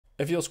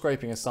If you're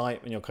scraping a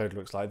site and your code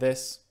looks like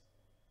this,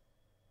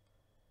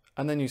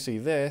 and then you see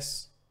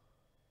this,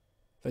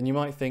 then you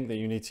might think that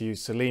you need to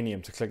use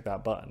Selenium to click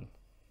that button.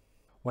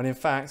 When in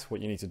fact, what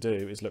you need to do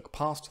is look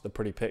past the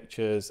pretty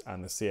pictures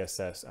and the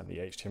CSS and the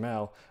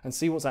HTML and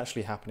see what's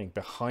actually happening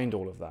behind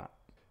all of that.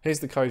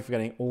 Here's the code for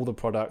getting all the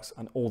products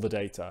and all the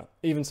data,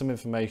 even some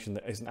information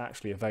that isn't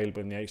actually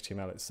available in the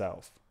HTML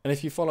itself. And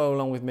if you follow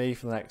along with me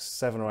for the next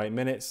 7 or 8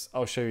 minutes,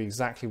 I'll show you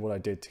exactly what I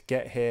did to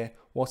get here,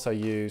 what I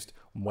used,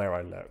 and where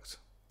I looked.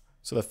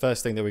 So the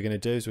first thing that we're going to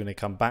do is we're going to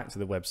come back to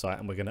the website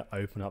and we're going to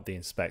open up the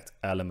Inspect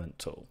Element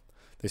tool.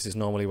 This is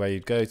normally where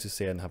you'd go to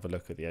see and have a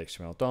look at the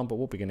HTML DOM, but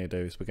what we're going to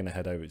do is we're going to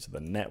head over to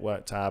the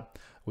Network tab.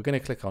 We're going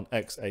to click on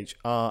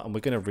XHR and we're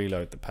going to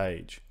reload the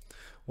page.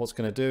 What's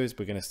going to do is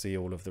we're going to see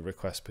all of the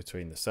requests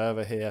between the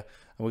server here,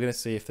 and we're going to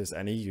see if there's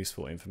any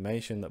useful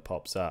information that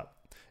pops up.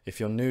 If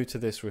you're new to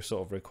this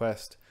sort of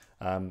request,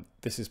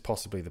 this is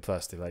possibly the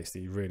first place that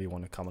you really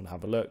want to come and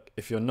have a look.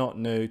 If you're not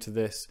new to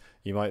this,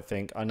 you might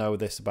think, I know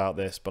this about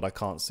this, but I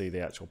can't see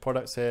the actual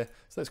products here.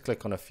 So let's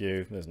click on a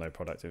few. There's no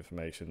product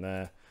information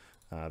there.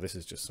 This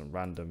is just some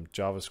random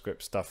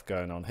JavaScript stuff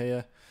going on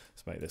here.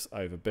 Let's make this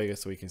over bigger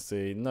so we can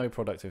see no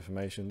product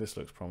information. This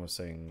looks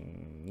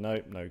promising.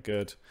 Nope, no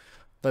good.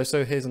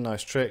 So here's a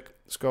nice trick.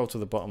 Scroll to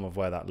the bottom of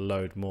where that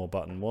load more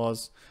button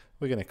was.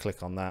 We're going to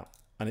click on that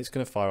and it's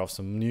going to fire off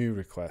some new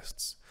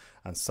requests.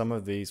 And some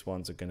of these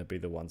ones are going to be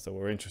the ones that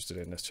we're interested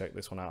in. Let's check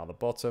this one out at the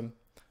bottom.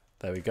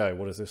 There we go.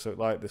 What does this look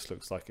like? This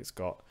looks like it's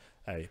got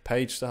a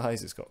page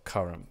size, it's got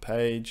current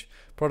page,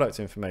 product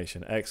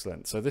information,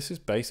 excellent. So this is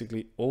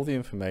basically all the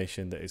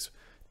information that is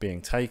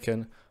being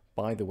taken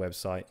by the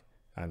website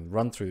and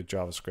run through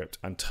JavaScript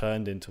and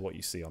turned into what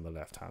you see on the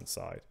left hand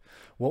side.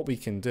 What we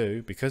can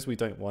do, because we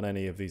don't want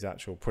any of these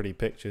actual pretty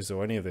pictures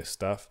or any of this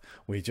stuff,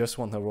 we just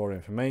want the raw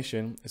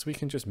information, is we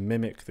can just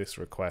mimic this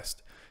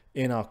request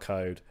in our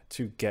code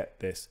to get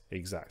this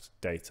exact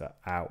data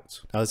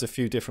out. Now there's a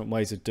few different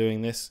ways of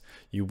doing this.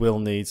 You will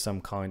need some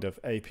kind of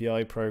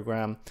API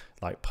program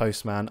like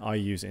Postman. I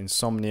use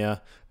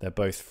Insomnia. They're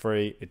both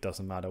free. It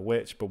doesn't matter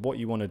which, but what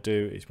you want to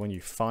do is when you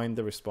find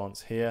the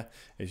response here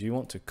is you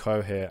want to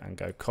go here and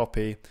go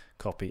copy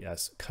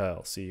as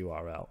curl,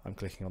 C-U-R-L. I'm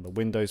clicking on the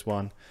Windows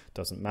one,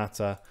 doesn't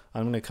matter.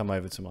 I'm going to come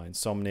over to my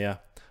Insomnia.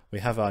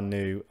 We have our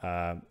new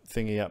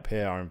thingy up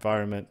here, our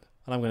environment,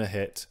 and I'm going to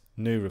hit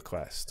new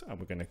request and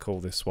we're going to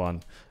call this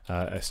one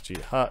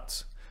SG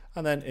Hut,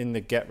 and then in the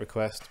get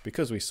request,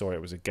 because we saw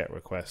it was a get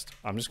request,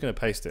 I'm just going to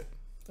paste it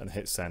and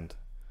hit send.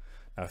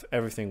 Now if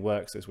everything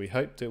works as we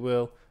hoped it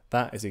will,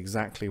 that is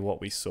exactly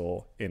what we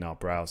saw in our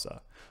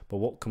browser. But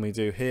what can we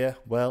do here?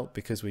 Well,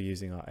 because we're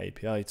using our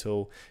API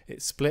tool,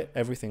 it split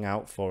everything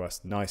out for us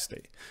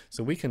nicely.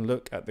 So we can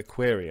look at the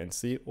query and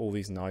see all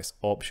these nice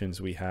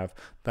options we have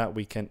that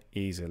we can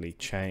easily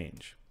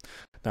change.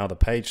 Now the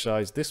page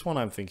size, this one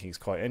I'm thinking is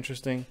quite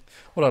interesting.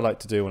 What I like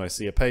to do when I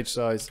see a page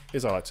size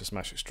is I like to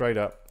smash it straight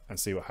up and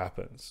see what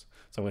happens.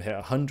 So I'm going to hit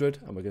 100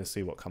 and we're going to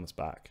see what comes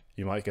back.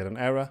 You might get an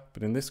error,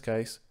 but in this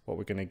case, what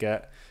we're going to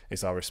get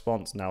is our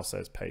response now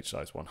says page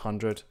size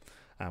 100.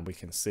 And we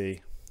can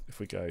see if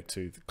we go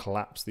to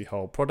collapse the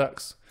whole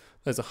products,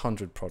 there's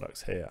 100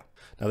 products here.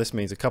 Now this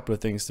means a couple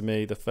of things to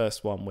me. The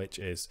first one, which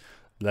is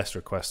less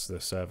requests to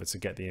the server to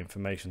get the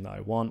information that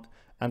I want.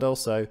 And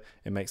also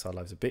it makes our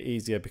lives a bit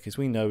easier because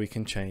we know we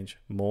can change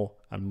more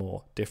and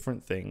more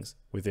different things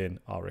within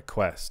our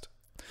request.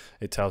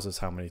 It tells us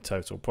how many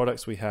total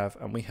products we have,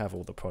 and we have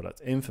all the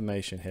product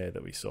information here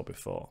that we saw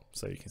before.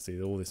 So you can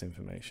see all this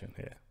information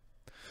here.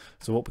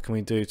 So what can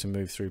we do to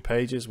move through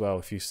pages? Well,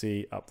 if you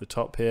see up the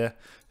top here,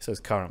 it says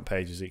current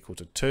page is equal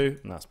to 2,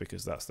 and that's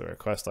because that's the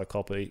request I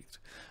copied.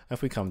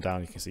 If we come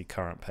down, you can see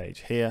current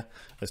page here.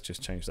 Let's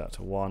just change that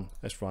to 1.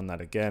 Let's run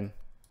that again,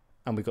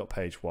 and we got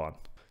page 1.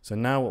 So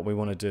now what we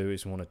want to do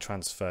is we want to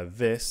transfer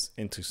this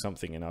into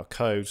something in our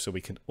code so we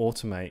can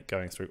automate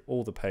going through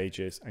all the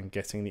pages and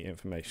getting the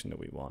information that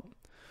we want.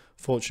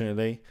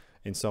 Fortunately,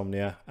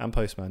 Insomnia and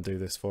Postman do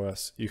this for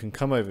us. You can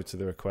come over to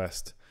the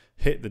request,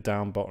 hit the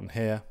down button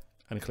here,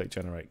 and click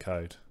generate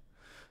code.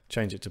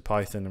 Change it to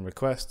Python and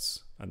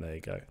requests, and there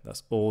you go.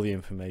 That's all the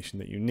information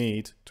that you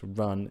need to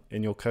run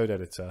in your code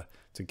editor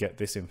to get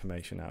this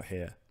information out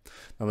here.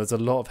 Now there's a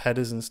lot of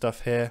headers and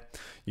stuff here.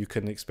 You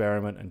can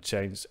experiment and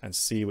change and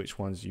see which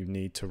ones you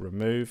need to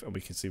remove, and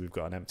we can see we've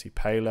got an empty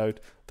payload.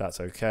 That's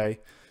okay.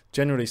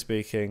 Generally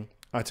speaking,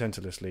 I tend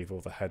to just leave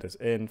all the headers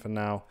in for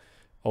now,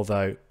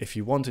 although if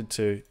you wanted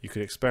to, you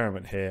could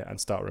experiment here and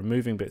start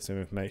removing bits of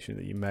information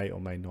that you may or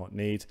may not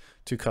need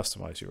to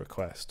customize your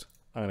request.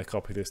 I'm going to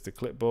copy this to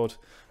clipboard.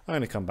 I'm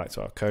going to come back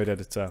to our code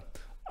editor.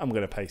 I'm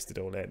going to paste it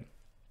all in.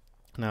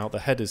 Now the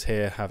headers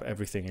here have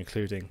everything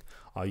including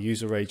our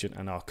user agent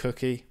and our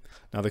cookie.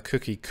 Now the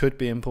cookie could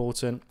be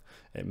important.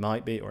 It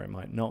might be or it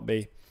might not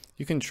be.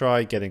 You can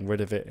try getting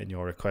rid of it in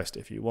your request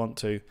if you want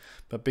to,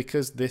 but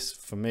because this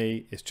for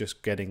me is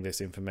just getting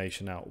this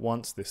information out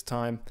once this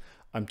time,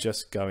 I'm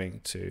just going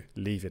to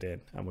leave it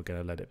in and we're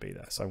going to let it be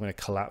there. So I'm going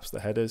to collapse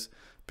the headers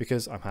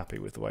because I'm happy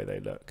with the way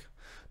they look.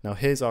 Now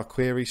here's our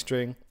query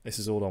string. This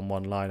is all on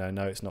one line. I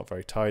know it's not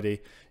very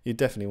tidy. You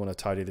definitely want to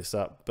tidy this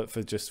up, but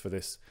for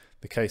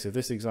the case of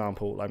this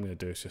example, what I'm going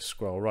to do is just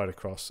scroll right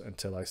across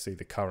until I see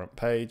the current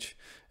page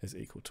is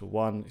equal to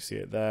 1. You see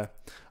it there.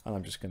 And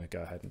I'm just going to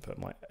go ahead and put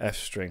my F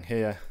string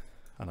here,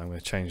 and I'm going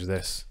to change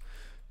this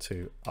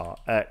to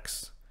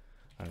RX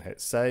and hit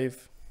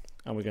save.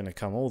 And we're going to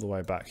come all the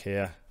way back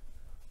here,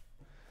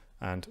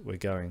 and we're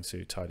going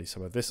to tidy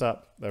some of this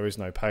up. There is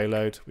no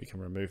payload. We can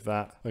remove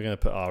that. We're going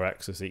to put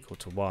RX as equal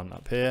to 1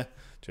 up here,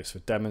 just for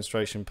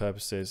demonstration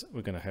purposes.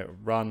 We're going to hit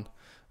run,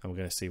 and we're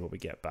going to see what we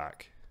get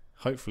back.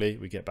 Hopefully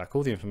we get back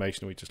all the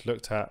information we just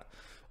looked at,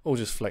 all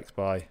just flexed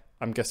by.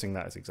 I'm guessing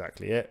that is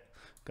exactly it.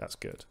 That's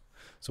good.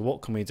 So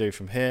what can we do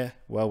from here?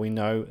 Well, we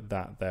know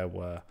that there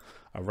were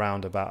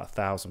around about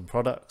 1,000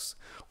 products.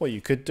 What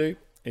you could do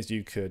is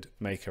you could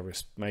make a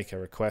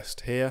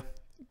request here,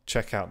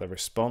 check out the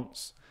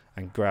response,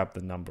 and grab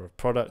the number of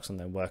products, and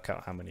then work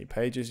out how many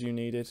pages you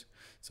needed.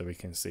 So we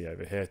can see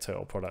over here,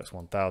 total products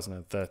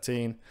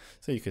 1,013.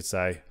 So you could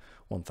say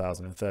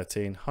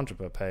 1,013, 100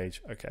 per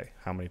page. Okay,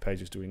 how many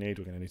pages do we need?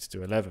 We're going to need to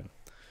do 11.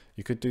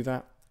 You could do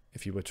that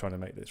if you were trying to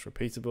make this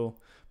repeatable,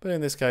 but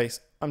in this case,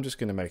 I'm just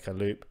going to make a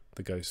loop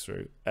that goes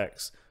through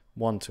X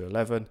 1 to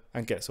 11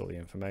 and gets all the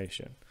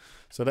information.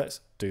 So let's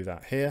do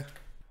that here.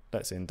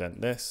 Let's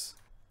indent this,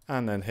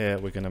 and then here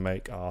we're going to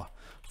make our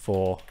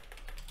for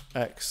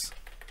X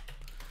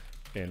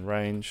in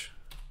range,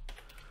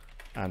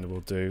 and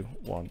we'll do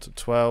 1 to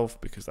 12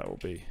 because that will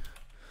be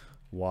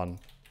 1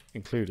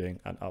 including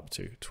and up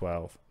to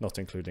 12, not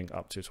including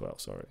up to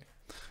 12, sorry.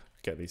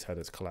 Get these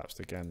headers collapsed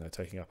again, they're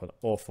taking up an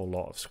awful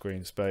lot of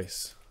screen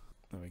space.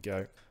 There we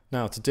go.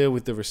 Now to deal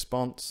with the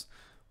response,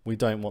 we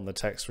don't want the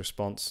text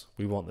response,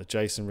 we want the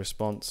JSON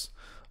response.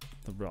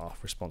 The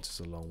response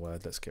is a long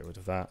word, let's get rid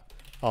of that.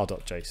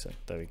 r.json,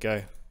 there we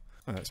go.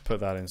 And let's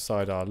put that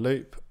inside our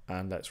loop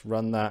and let's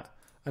run that.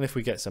 And if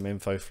we get some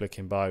info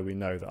flicking by, we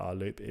know that our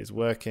loop is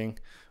working.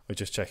 We're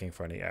just checking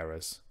for any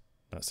errors.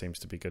 That seems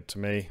to be good to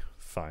me.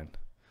 Fine.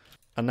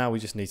 And now we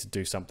just need to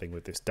do something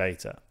with this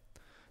data.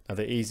 Now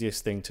the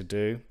easiest thing to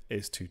do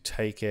is to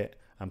take it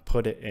and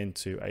put it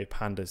into a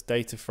pandas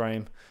data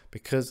frame,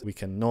 because we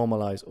can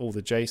normalize all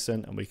the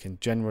JSON and we can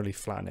generally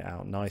flatten it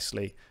out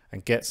nicely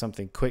and get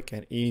something quick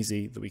and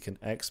easy that we can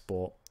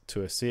export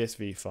to a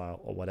CSV file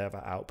or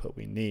whatever output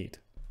we need.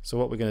 So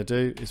what we're going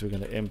to do is we're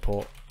going to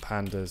import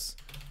pandas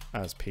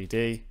as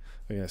PD.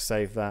 We're going to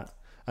save that,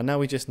 and now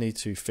we just need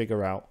to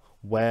figure out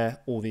where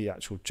all the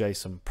actual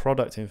JSON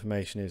product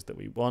information is that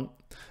we want.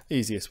 The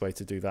easiest way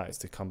to do that is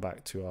to come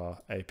back to our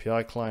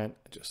API client,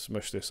 just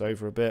smush this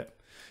over a bit.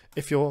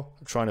 If you're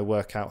trying to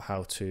work out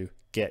how to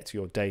get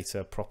your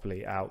data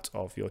properly out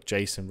of your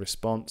JSON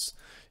response,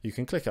 you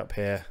can click up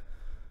here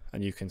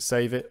and you can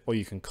save it, or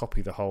you can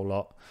copy the whole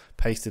lot,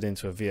 paste it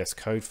into a VS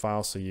Code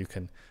file so you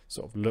can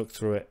sort of look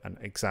through it and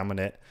examine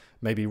it,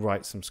 maybe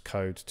write some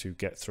code to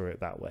get through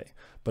it that way.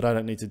 But I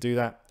don't need to do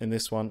that in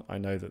this one. I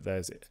know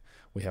that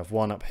we have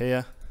one up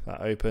here that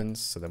opens,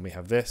 so then we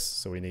have this,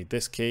 so we need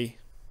this key,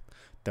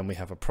 then we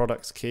have a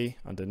products key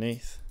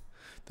underneath,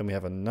 then we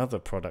have another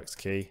products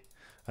key,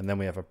 and then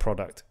we have a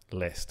product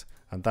list,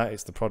 and that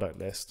is the product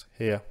list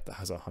here that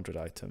has 100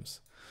 items.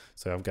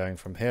 So I'm going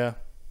from here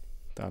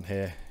down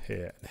here,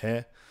 here, and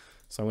here.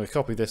 So I'm going to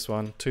copy this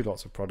one, 2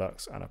 lots of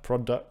products and a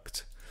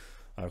product.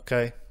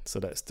 Okay, so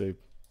let's do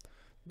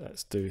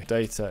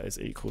data is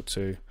equal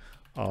to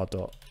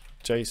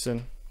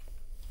r.json,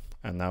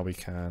 and now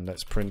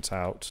let's print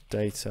out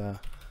data,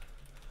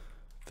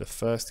 the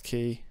first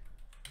key,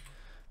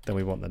 then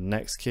we want the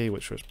next key,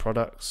 which was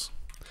products,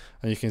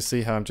 and you can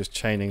see how I'm just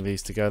chaining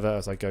these together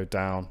as I go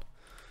down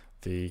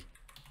the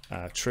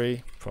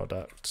tree,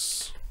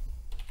 products,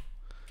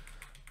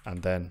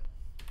 and then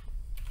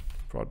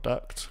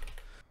product,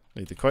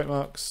 need the quote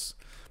marks,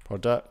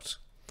 product.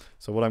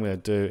 So what I'm going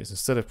to do is,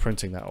 instead of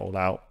printing that all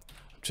out,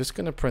 I'm just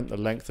going to print the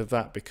length of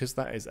that, because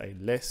that is a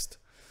list.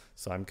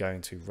 So I'm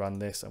going to run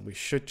this, and we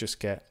should just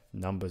get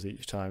numbers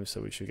each time.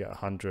 So we should get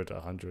 100,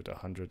 100,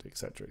 100,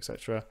 etc.,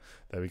 etc.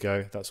 There we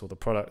go. That's all the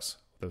products.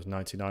 There was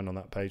 99 on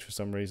that page for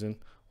some reason.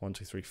 1,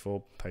 2, 3,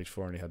 4. Page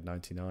 4 only had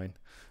 99.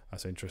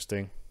 That's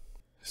interesting.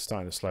 It's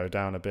starting to slow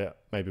down a bit.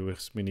 Maybe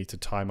we need to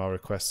time our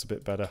requests a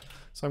bit better.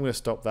 So I'm going to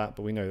stop that,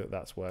 but we know that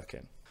that's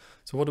working.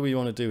 So what do we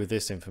want to do with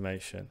this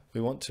information?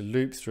 We want to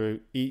loop through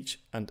each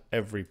and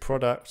every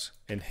product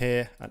in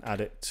here and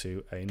add it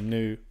to a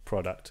new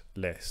product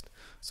list.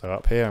 So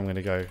up here, I'm going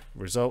to go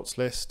results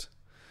list,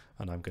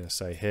 and I'm going to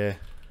say here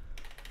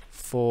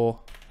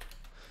for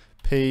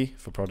P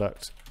for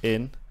product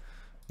in.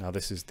 Now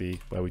this is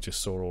where we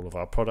just saw all of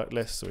our product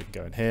lists. So we can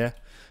go in here,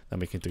 then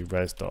we can do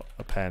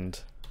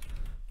res.append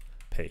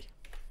P.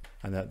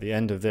 And at the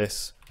end of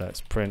this,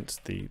 let's print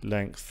the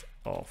length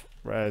of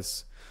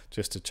res,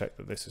 just to check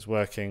that this is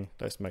working.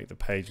 Let's make the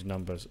page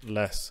numbers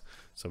less,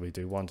 so we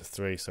do 1 to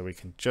 3, so we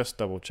can just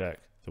double check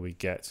that we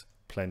get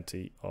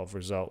plenty of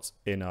results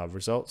in our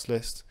results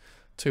list.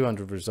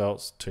 200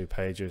 results, 2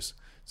 pages,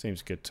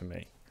 seems good to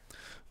me.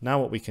 Now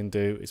what we can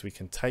do is we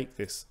can take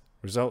this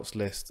results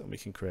list, and we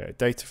can create a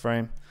data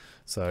frame.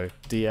 So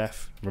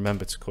df,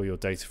 remember to call your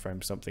data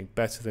frame something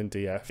better than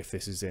df if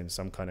this is in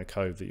some kind of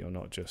code that you're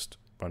not just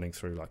running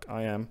through like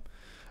I am.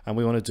 And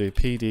we want to do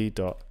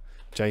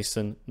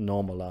pd.json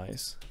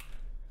normalize.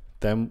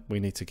 Then we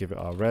need to give it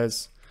our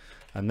res,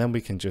 and then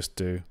we can just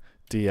do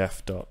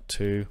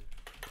df.to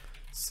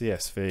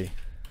CSV,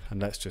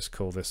 and let's just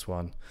call this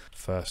one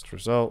first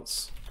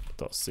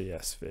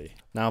results.csv.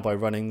 Now by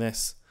running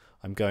this,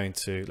 I'm going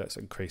to, let's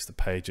increase the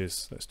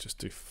pages. Let's just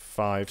do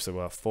 5, so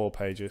we'll have 4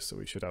 pages, so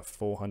we should have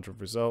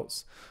 400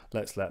 results.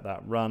 Let's let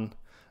that run,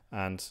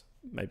 and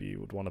maybe you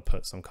would want to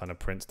put some kind of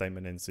print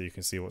statement in so you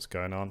can see what's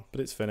going on,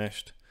 but it's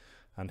finished.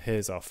 And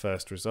here's our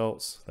first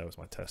results. There was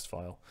my test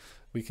file.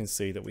 We can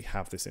see that we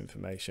have this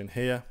information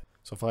here.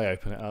 So if I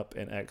open it up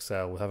in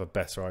Excel, we'll have a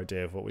better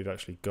idea of what we've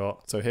actually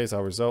got. So here's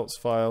our results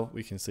file.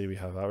 We can see we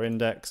have our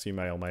index. You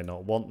may or may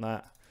not want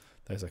that.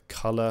 There's a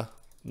color,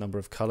 number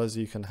of colors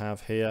you can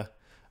have here.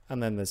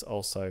 And then there's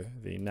also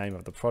the name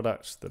of the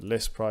product, the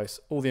list price,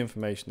 all the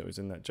information that was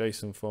in that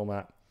JSON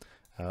format,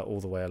 all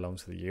the way along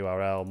to the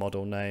URL,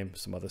 model name,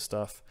 some other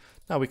stuff.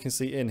 Now we can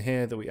see in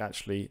here that we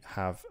actually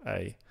have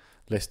a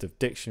list of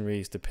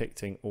dictionaries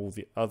depicting all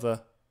the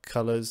other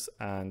colors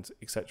and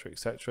etc,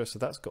 etc. So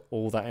that's got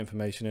all that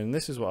information in.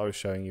 This is what I was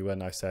showing you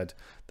when I said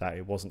that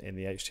it wasn't in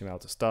the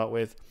HTML to start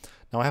with.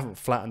 Now I haven't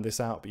flattened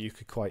this out, but you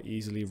could quite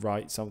easily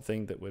write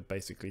something that would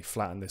basically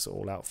flatten this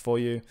all out for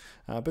you.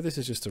 But this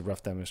is just a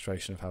rough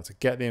demonstration of how to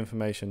get the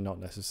information, not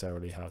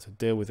necessarily how to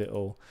deal with it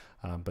all,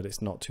 but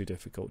it's not too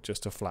difficult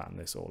just to flatten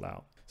this all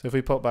out. So if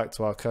we pop back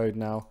to our code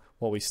now,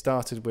 what we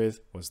started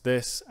with was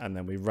this, and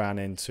then we ran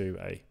into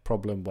a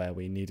problem where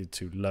we needed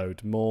to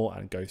load more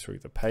and go through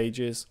the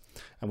pages.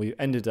 And we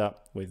ended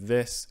up with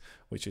this,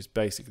 which is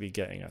basically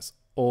getting us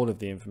all of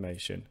the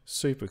information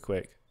super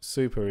quick,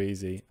 super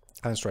easy,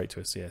 and straight to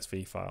a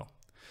CSV file.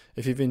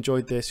 If you've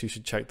enjoyed this, you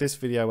should check this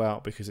video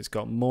out because it's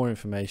got more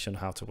information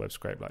on how to web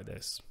scrape like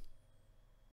this.